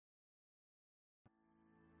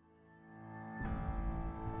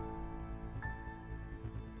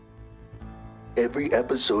every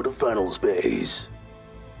episode of Final Space.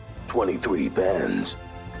 23 fans,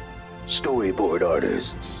 storyboard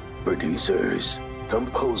artists, producers,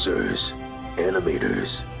 composers,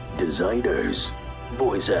 animators, designers,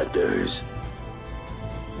 voice actors.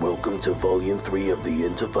 Welcome to Volume 3 of the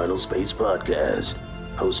Into Final Space podcast,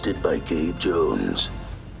 hosted by Gabe Jones.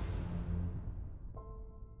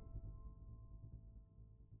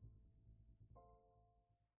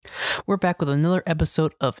 We're back with another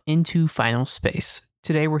episode of Into Final Space.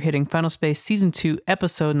 Today we're hitting Final Space Season 2,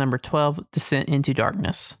 Episode number 12, Descent into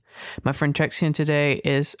Darkness. My friend Trexian today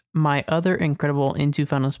is my other incredible Into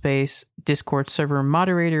Final Space Discord server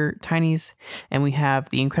moderator, Tiny's, and we have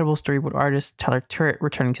the incredible storyboard artist, Tyler Turret,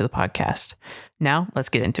 returning to the podcast. Now, let's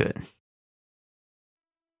get into it.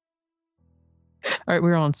 All right,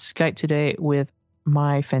 we're on Skype today with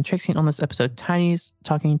my friend Trexian on this episode, Tiny's,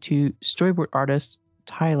 talking to storyboard artist,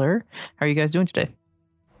 Tyler. How are you guys doing today?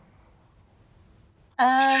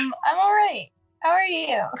 I'm all right. How are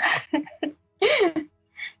you?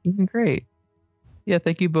 Doing great. Yeah,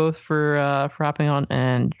 thank you both for hopping on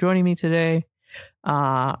and joining me today.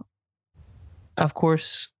 Of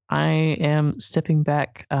course, I am stepping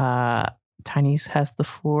back. Tiny's has the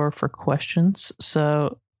floor for questions,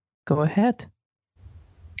 so go ahead.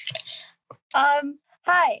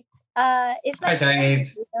 Hi. It's Hi,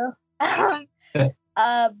 Tiny's.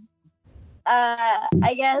 I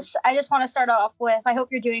guess I just want to start off with, I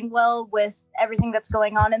hope you're doing well with everything that's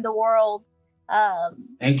going on in the world.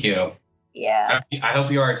 Thank you. Yeah. I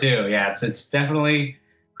hope you are too. Yeah, it's definitely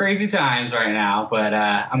crazy times right now, but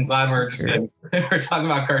I'm glad we're just we're talking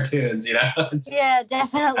about cartoons, you know? Yeah,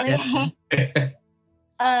 definitely.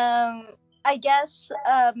 I guess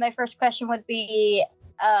my first question would be,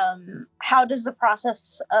 how does the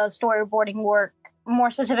process of storyboarding work?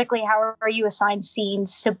 More specifically, how are you assigned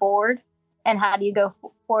scenes to board, and how do you go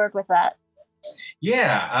forward with that?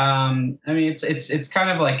 Yeah, I mean, it's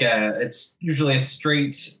kind of like it's usually a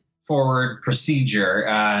straightforward procedure.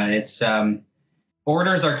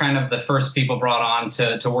 Boarders are kind of the first people brought on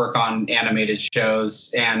to work on animated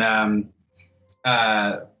shows, and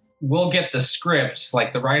we'll get the script.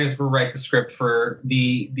 Like the writers will write the script for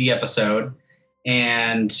the episode,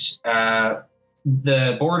 and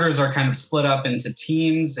the boarders are kind of split up into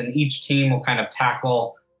teams, and each team will kind of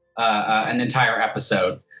tackle an entire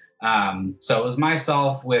episode. So it was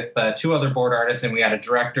myself with two other board artists, and we had a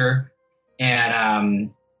director. And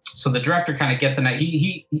so the director kind of gets in.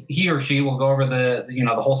 He or she will go over the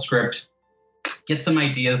whole script, get some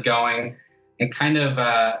ideas going, and kind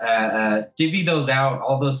of divvy those out.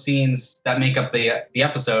 All those scenes that make up the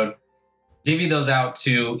episode, divvy those out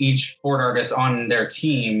to each board artist on their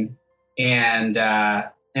team. And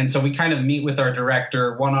so we kind of meet with our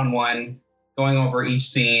director one-on-one, going over each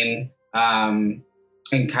scene, and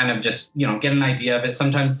kind of just, get an idea of it.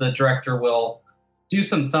 Sometimes the director will do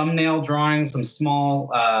some thumbnail drawings, some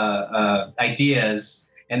small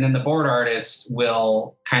ideas, and then the board artist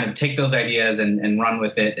will kind of take those ideas and run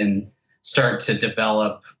with it and start to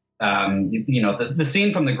develop, the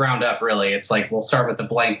scene from the ground up, really. It's like we'll start with a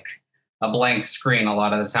blank screen a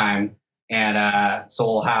lot of the time. And so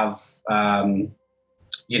we'll have,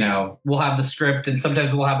 we'll have the script, and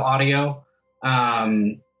sometimes we'll have audio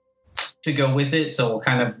to go with it. So we'll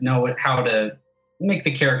kind of know how to make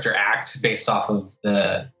the character act based off of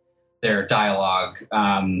their dialogue.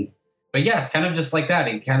 But yeah, it's kind of just like that.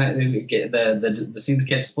 It kind of the scenes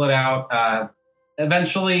get split out.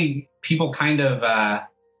 Eventually, people kind of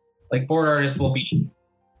like board artists will be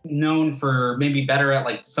known for maybe better at,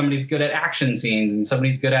 like, somebody's good at action scenes and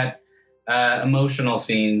somebody's good at emotional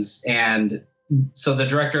scenes. And so the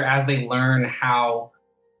director, as they learn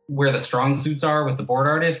where the strong suits are with the board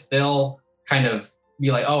artist, they'll kind of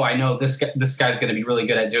be like, oh, I know this guy's going to be really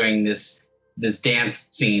good at doing this dance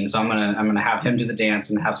scene, so I'm gonna have him do the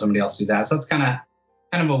dance and have somebody else do that. So it's kind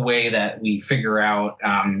of a way that we figure out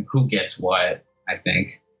who gets what, I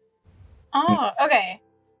think. Oh, okay.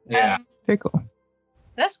 Yeah. Very cool.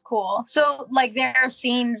 That's cool. So, like, there are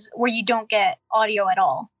scenes where you don't get audio at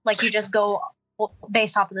all. Like, you just go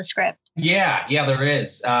based off of the script. Yeah, there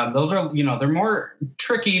is. Those are, they're more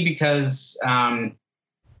tricky because,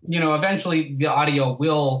 eventually the audio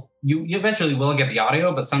you eventually will get the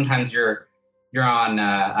audio, but sometimes you're on,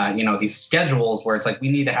 these schedules where it's like, we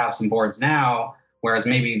need to have some boards now, whereas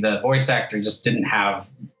maybe the voice actor just didn't have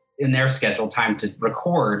in their schedule time to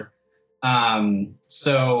record.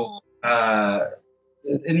 So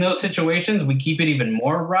in those situations, we keep it even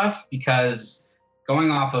more rough, because going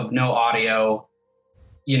off of no audio,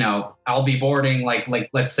 I'll be boarding like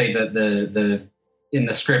let's say the in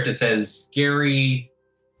the script it says Gary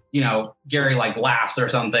Gary like laughs or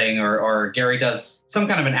something, or Gary does some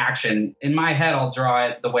kind of an action, in my head, I'll draw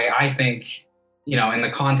it the way I think, in the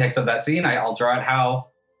context of that scene, I'll draw it how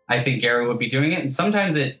I think Gary would be doing it. And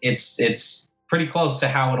sometimes it's pretty close to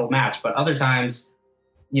how it'll match, but other times,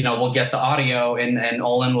 we'll get the audio and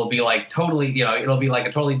Olin will be like totally, it'll be like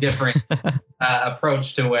a totally different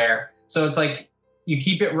approach to where, so it's like you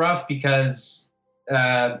keep it rough because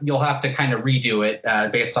you'll have to kind of redo it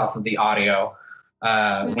based off of the audio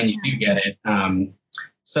when you do get it.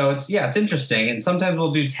 So it's interesting. And sometimes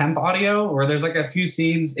we'll do temp audio where there's like a few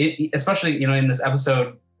scenes, especially, in this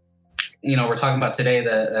episode, we're talking about today,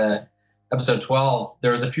 the episode 12,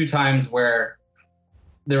 there was a few times where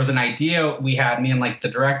there was an idea we had, me and like the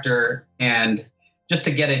director, and just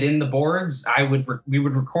to get it in the boards, we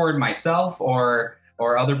would record myself or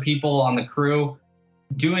other people on the crew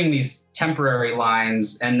doing these temporary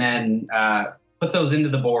lines and then put those into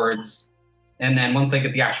the boards. And then once they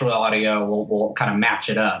get the actual audio, we'll kind of match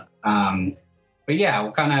it up. But yeah,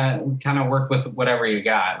 we'll kind of work with whatever you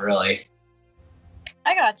got, really.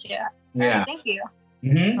 I got you. Yeah. Thank you.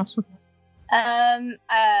 Mm-hmm. Awesome.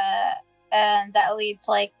 And that leads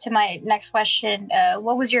to my next question.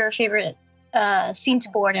 What was your favorite scene to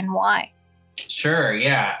board and why? Sure.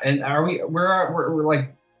 Yeah. And we're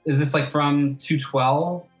like, is this like from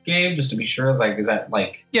 212, Gabe? Just to be sure, is that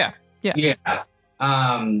like? Yeah.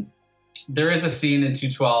 There is a scene in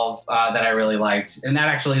 212 that I really liked, and that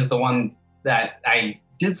actually is the one that I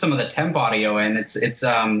did some of the temp audio in. It's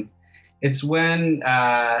when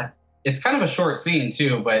it's kind of a short scene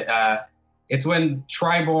too, but it's when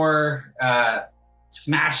Tribor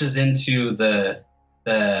smashes into the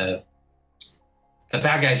bad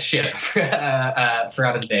guy's ship.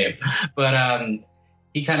 Forgot his name, but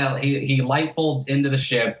he light bulbs into the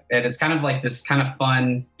ship, and it's kind of like this kind of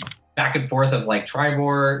fun back and forth of like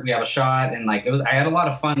Tribor, we have a shot, and like I had a lot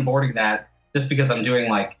of fun boarding that just because I'm doing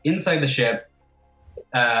like inside the ship,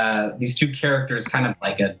 these two characters kind of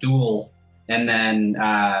like a duel, and then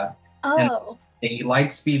and he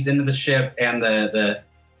light speeds into the ship, and the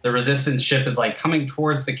resistance ship is like coming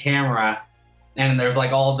towards the camera, and there's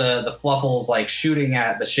like all the fluffles like shooting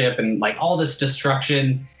at the ship and like all this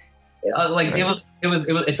destruction.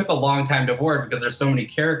 It took a long time to board because there's so many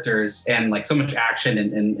characters and like so much action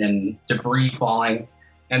and debris falling.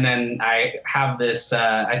 And then I have this,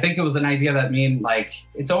 I think it was an idea that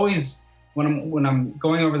it's always when I'm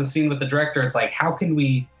going over the scene with the director, it's like, how can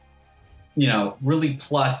we, really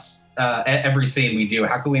plus every scene we do?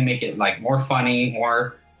 How can we make it like more funny,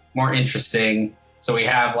 more interesting? So we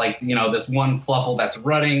have like, this one fluffle that's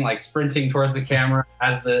running, like sprinting towards the camera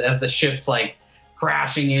as the ship's like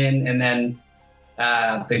crashing in, and then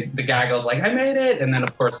the guy goes like, I made it, and then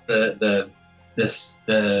of course the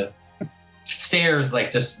stairs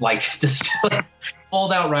just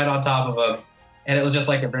pulled out right on top of him, and it was just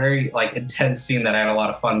like a very like intense scene that I had a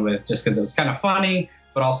lot of fun with, just because it was kind of funny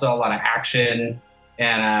but also a lot of action,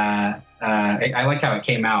 and I like how it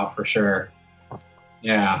came out for sure.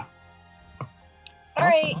 Yeah. All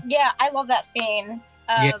right. Yeah, I love that scene.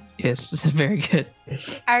 Yes, very good.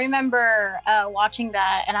 I remember watching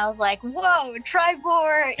that, and I was like, "Whoa,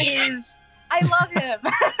 Tribor is! I love him."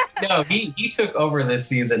 No, he took over this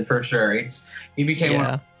season for sure. He became one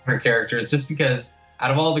of my favorite characters just because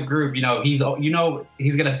out of all the group, he's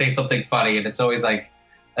gonna say something funny, and it's always like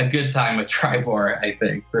a good time with Tribor. I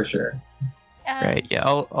think for sure. Right. Yeah.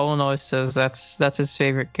 Olin always says that's his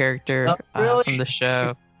favorite character really? From the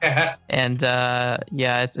show. And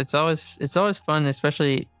it's always fun,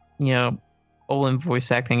 especially Olin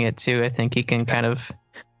voice acting it too. I think he can kind of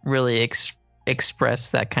really express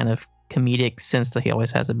that kind of comedic sense that he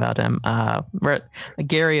always has about him.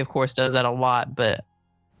 Gary, of course, does that a lot, but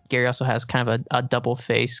Gary also has kind of a double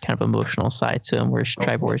face, kind of emotional side to him, where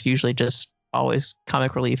Tribor is usually just always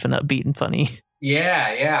comic relief and upbeat and funny.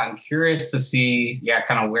 Yeah. I'm curious to see,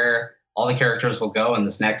 kind of where all the characters will go in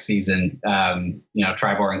this next season,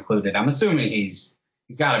 Tribor included. I'm assuming he's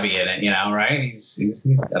got to be in it, right?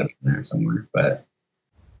 He's got to be in there somewhere. But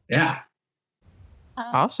yeah,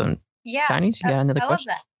 awesome. Yeah, Tiny, you got another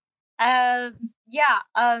question? Love that.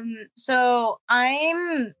 So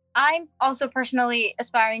I'm also personally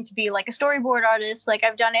aspiring to be like a storyboard artist. Like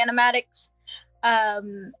I've done animatics,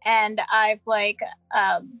 and I've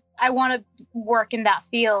I want to work in that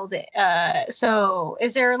field. So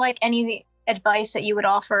is there like any advice that you would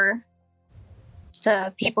offer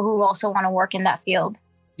to people who also want to work in that field?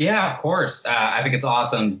 Yeah, of course. I think it's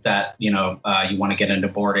awesome that, you want to get into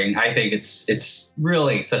boarding. I think it's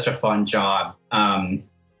really such a fun job. I've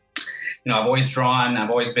always drawn,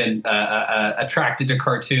 I've always been attracted to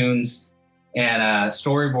cartoons. And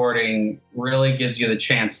storyboarding really gives you the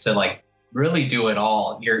chance to like really do it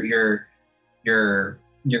all. You're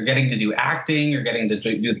getting to do acting, you're getting to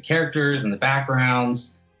do the characters and the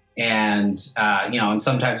backgrounds, and and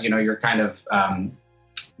sometimes you're kind of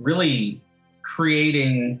really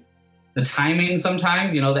creating the timing.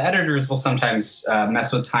 Sometimes the editors will sometimes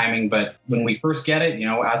mess with timing, but when we first get it,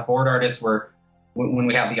 as board artists, when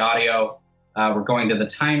we have the audio, we're going to the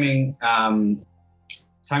timing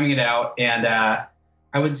it out. And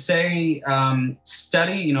I would say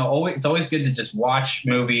study. It's always good to just watch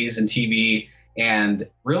movies and TV and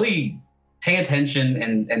really pay attention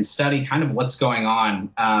and study kind of what's going on.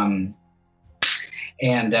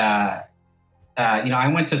 I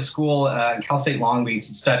went to school at Cal State Long Beach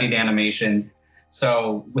and studied animation.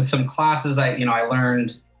 So with some classes, I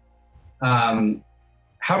learned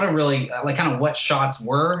how to really kind of what shots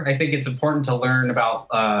were. I think it's important to learn about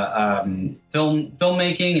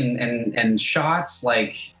filmmaking and shots.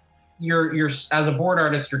 Like you're as a board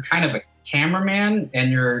artist, you're kind of a cameraman,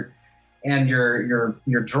 and you're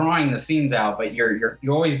drawing the scenes out, but you're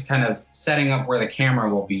always kind of setting up where the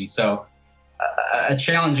camera will be. So a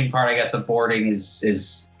challenging part, I guess, of boarding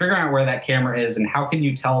is figuring out where that camera is and how can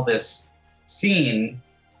you tell this scene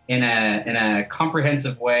in a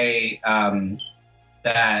comprehensive way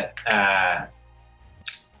that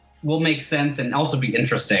will make sense and also be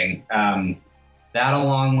interesting. That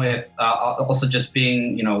along with also just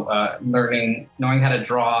being, knowing how to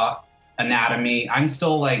draw anatomy. I'm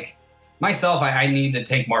still like myself. I need to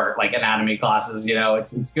take more like anatomy classes.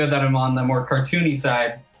 It's good that I'm on the more cartoony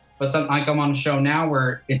side. But something like I'm on a show now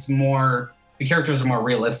where it's more, the characters are more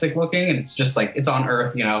realistic looking, and it's just like it's on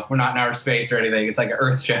Earth. We're not in outer space or anything. It's like an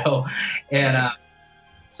Earth show, and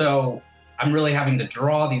so I'm really having to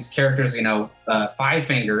draw these characters. 5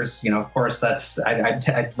 fingers. Of course, that's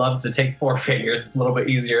I'd love to take 4 fingers. It's a little bit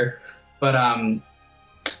easier, but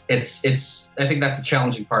it's I think that's a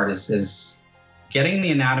challenging part is getting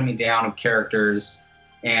the anatomy down of characters,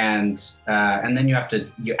 and then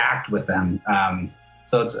you act with them.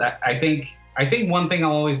 So it's I think one thing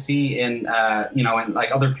I'll always see in in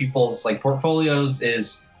like other people's like portfolios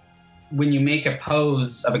is when you make a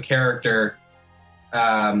pose of a character,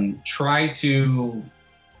 try to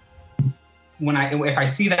if I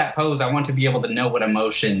see that pose, I want to be able to know what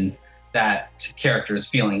emotion that character is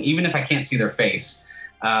feeling, even if I can't see their face.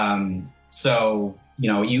 So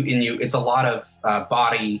it's a lot of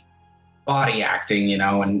body acting,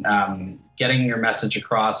 and getting your message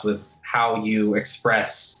across with how you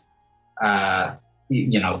express,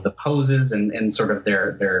 the poses and sort of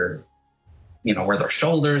their where their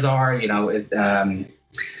shoulders are.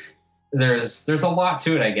 There's a lot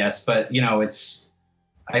to it, I guess, but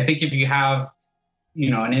I think if you have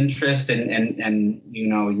an interest and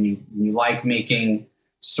you like making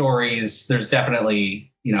stories, there's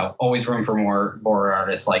definitely always room for more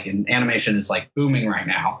artists. Like in animation is like booming right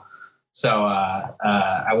now. So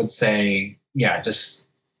I would say, just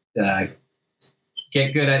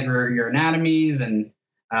get good at your anatomies and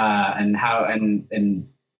how and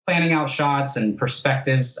planning out shots and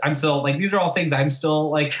perspectives. I'm still like, these are all things I'm still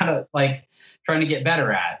like kind of like trying to get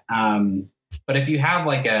better at. But if you have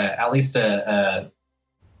like at least a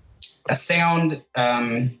sound,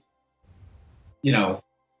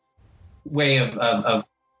 way of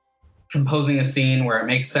composing a scene where it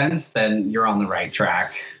makes sense, then you're on the right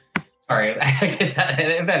track. Sorry, if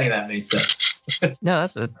any of that made sense. No,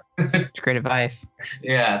 that's great advice.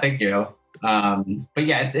 Yeah, thank you. But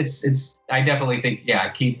yeah, it's. I definitely think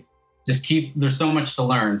keep. There's so much to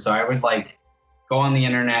learn. So I would like go on the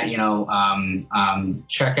internet.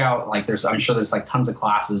 Check out like I'm sure there's like tons of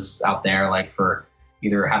classes out there like for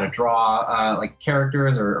either how to draw like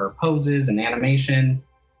characters or poses and animation.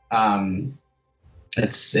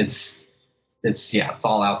 It's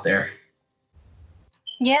all out there.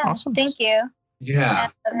 Yeah, awesome. Thank you. Yeah.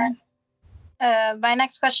 My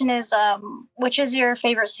next question is, which is your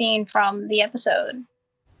favorite scene from the episode?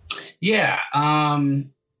 Yeah, I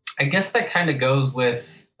guess that kind of goes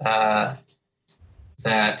with that.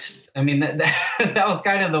 I mean, that was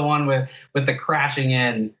kind of the one with the crashing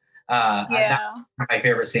in. That's one of my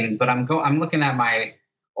favorite scenes. But I'm looking at my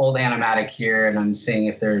old animatic here, and I'm seeing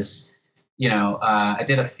if there's, I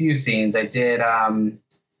did a few scenes. I did.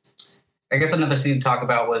 I guess another scene to talk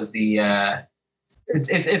about was the.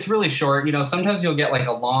 It's really short. Sometimes you'll get like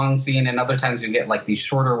a long scene, and other times you get like these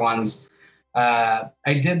shorter ones. I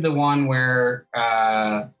did the one where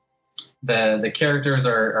the characters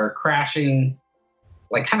are crashing,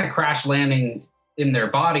 like kind of crash landing in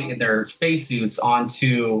their spacesuits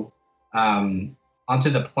onto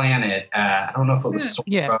the planet. I don't know if it was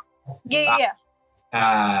Yeah.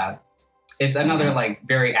 it's another like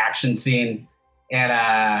very action scene,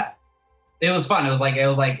 and it was fun. It was like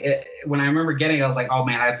when I remember getting it, I was like, oh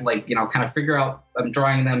man, I have to like, kind of figure out, I'm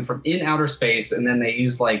drawing them from in outer space, and then they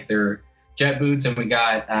use like their jet boots, and we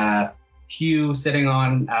got Hugh sitting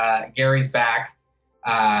on Gary's back.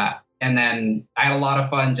 And then I had a lot of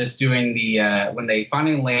fun just doing the, when they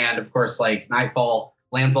finally land, of course, like Nightfall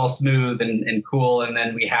lands all smooth and cool. And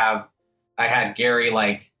then I had Gary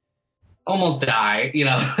like almost die,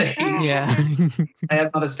 Yeah. I had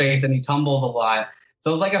on his face and he tumbles a lot. So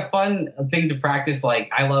it was like a fun thing to practice. Like,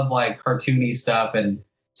 I love like cartoony stuff. And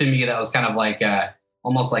to me, that was kind of like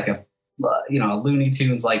almost like a Looney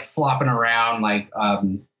Tunes, like flopping around, like,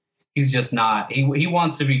 he's just not. He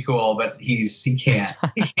wants to be cool, but he can't.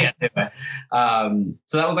 He can't do it.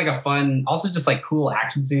 So that was like a fun, also just like cool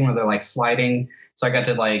action scene where they're like sliding. So I got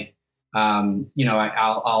to like,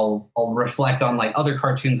 I'll reflect on like other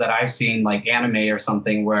cartoons that I've seen, like anime or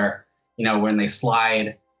something, where when they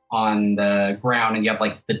slide on the ground and you have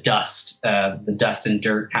like the dust and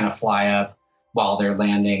dirt kind of fly up while they're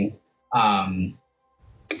landing. So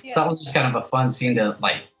that was just kind of a fun scene to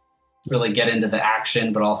like really get into the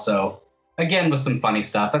action, but also again with some funny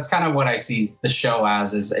stuff. That's kind of what I see the show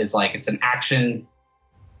as is like it's an action,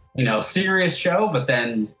 serious show, but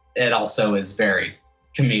then it also is very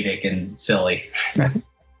comedic and silly.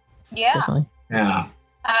 Yeah. Definitely. Yeah.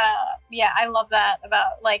 Yeah, I love that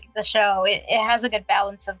about like the show. It has a good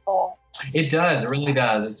balance of both. It does. It really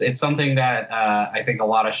does. It's something that I think a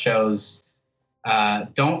lot of shows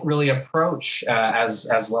don't really approach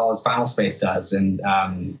as well as Final Space does, and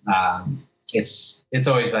it's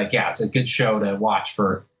always like, yeah, it's a good show to watch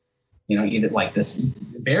for, either like this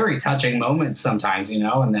very touching moments sometimes,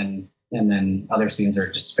 and then other scenes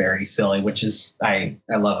are just very silly, which is I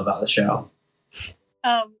love about the show.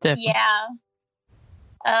 Yeah.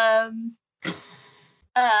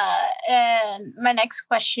 And my next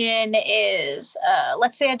question is,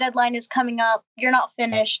 let's say a deadline is coming up, you're not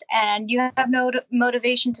finished, and you have no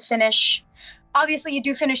motivation to finish. Obviously, you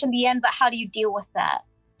do finish in the end, but how do you deal with that?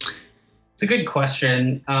 It's a good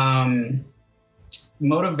question.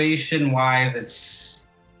 Motivation-wise, it's,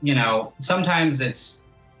 sometimes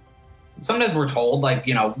we're told, like,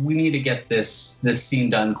 we need to get this scene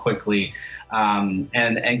done quickly.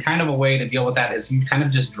 And kind of a way to deal with that is you kind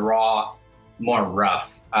of just draw more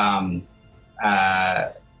rough.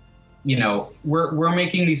 We're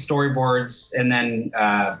making these storyboards and then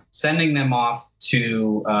sending them off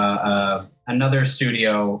to another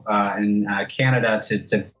studio in Canada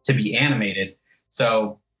to be animated.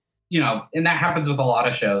 So, and that happens with a lot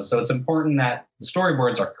of shows. So it's important that the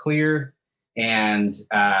storyboards are clear and,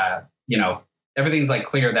 everything's like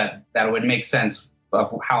clear that it would make sense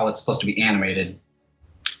of how it's supposed to be animated.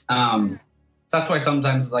 So that's why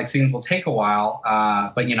sometimes like scenes will take a while.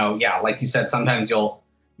 But like you said, sometimes you're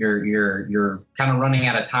kind of running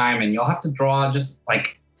out of time and you'll have to draw just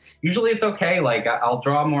like, usually it's okay. Like I'll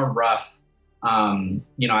draw more rough. I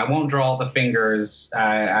won't draw the fingers.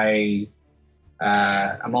 I'm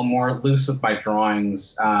a more loose with my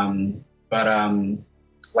drawings.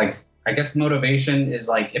 Like, I guess motivation is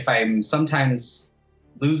like, if I'm sometimes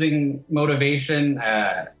losing motivation,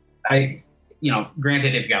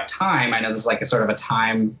 granted, if you have time, I know this is like a sort of a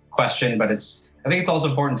time question, but I think it's also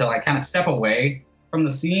important to like kind of step away from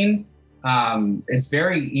the scene. It's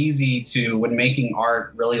very easy to, when making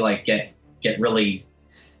art, really like get really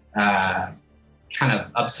kind of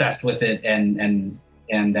obsessed with it and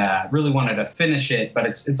really wanted to finish it. But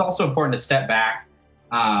it's also important to step back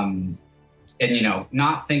and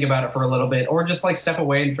not think about it for a little bit, or just like step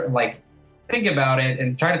away and like think about it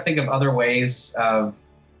and try to think of other ways of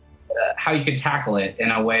how you could tackle it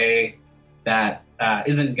in a way that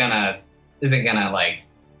isn't gonna like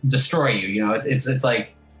destroy you. It's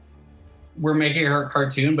like we're making a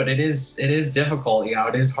cartoon, but it is difficult.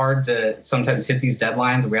 It is hard to sometimes hit these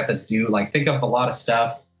deadlines. We have to think up a lot of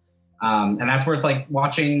stuff, and that's where it's like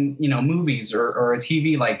watching movies or a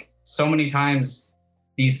TV. Like so many times,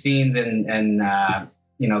 these scenes and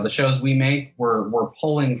the shows we make, we're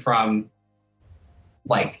pulling from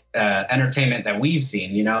like entertainment that we've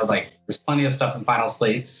seen. Like there's plenty of stuff in Final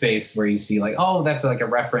Space where you see like, oh, that's like a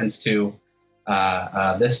reference to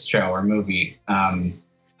this show or movie.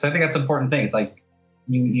 So I think that's an important thing. It's like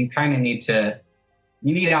you kind of need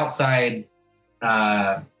outside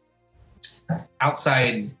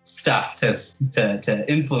stuff to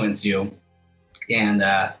influence you, and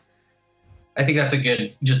I think that's a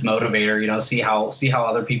good just motivator. See how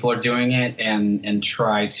other people are doing it and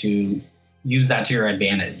try to use that to your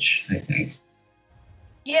advantage, I think.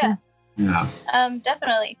 Yeah. Yeah.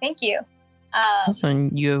 Definitely. Thank you. So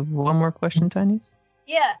you have one more question, Tinies?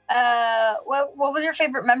 Yeah. What was your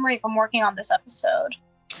favorite memory from working on this episode?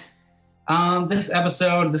 This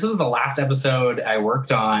was the last episode I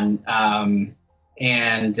worked on.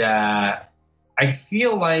 And I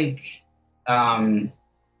feel like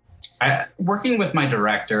working with my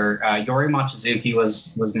director, Yori Machizuki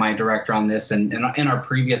was my director on this and in our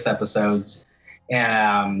previous episodes.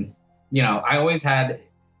 And, I always had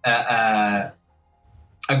a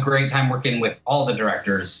great time working with all the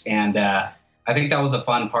directors. And I think that was a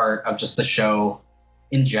fun part of just the show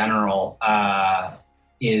in general.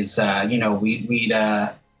 We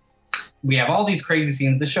have all these crazy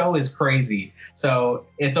scenes. The show is crazy. So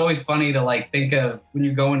it's always funny to like think of when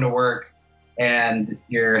you're going to work and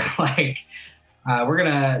you're like, we're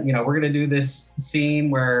gonna do this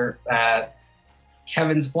scene where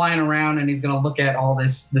Kevin's flying around and he's gonna look at all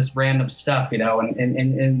this random stuff,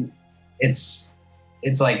 and it's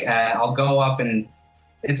like I'll go up and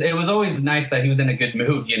it was always nice that he was in a good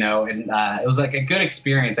mood, and it was like a good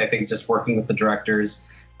experience, I think, just working with the directors.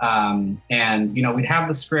 And we'd have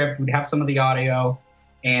the script, we'd have some of the audio,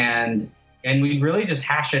 and we'd really just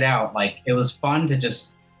hash it out. Like it was fun to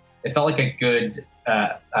just, it felt like a good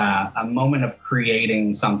a moment of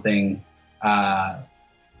creating something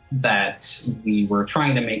that we were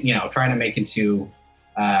trying to make into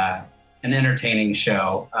an entertaining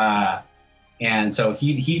show. And so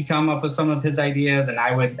he'd come up with some of his ideas, and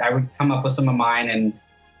I would come up with some of mine, and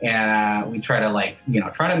we try to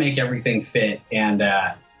try to make everything fit. And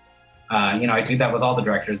I do that with all the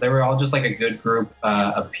directors. They were all just like a good group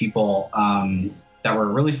of people that were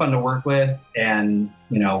really fun to work with, and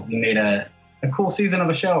we made a cool season of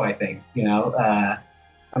a show, I think.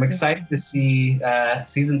 I'm excited to see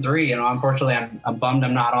season 3. Unfortunately, I'm bummed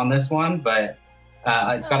I'm not on this one, but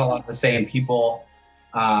it's got a lot of the same people.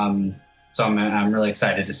 So I'm really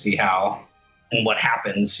excited to see how and what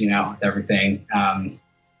happens, with everything.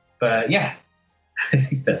 But yeah, I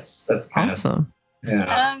think that's kind awesome.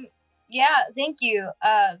 of Yeah, thank you.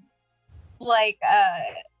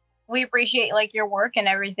 We appreciate your work and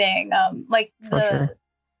everything.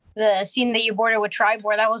 The scene that you boarded with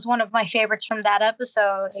Tribor, that was one of my favorites from that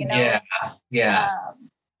episode. Yeah.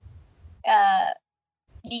 I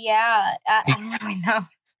don't really know.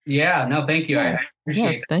 Yeah, no, thank you. I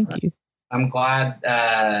appreciate that. Thank you. I'm glad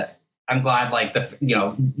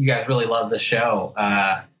you guys really love the show.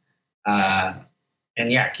 And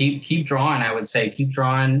yeah, keep drawing. I would say keep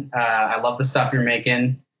drawing. I love the stuff you're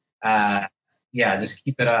making. Just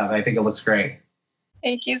keep it up. I think it looks great.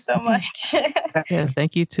 Thank you so much. Yeah,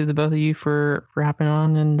 thank you to the both of you for hopping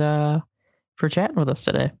on and for chatting with us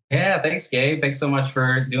today. Yeah, thanks, Gabe. Thanks so much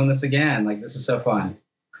for doing this again. This is so fun.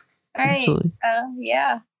 All right. Absolutely.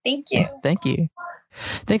 Thank you. Thank you.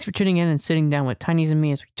 Thanks for tuning in and sitting down with Tinies and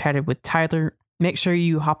me as we chatted with Tyler. Make sure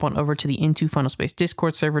you hop on over to the Into Final Space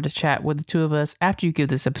Discord server to chat with the two of us after you give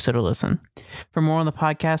this episode a listen. For more on the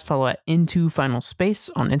podcast, follow at Into Final Space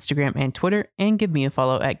on Instagram and Twitter, and give me a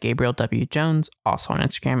follow at Gabriel W. Jones, also on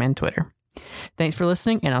Instagram and Twitter. Thanks for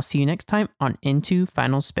listening, and I'll see you next time on Into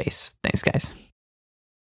Final Space. Thanks, guys.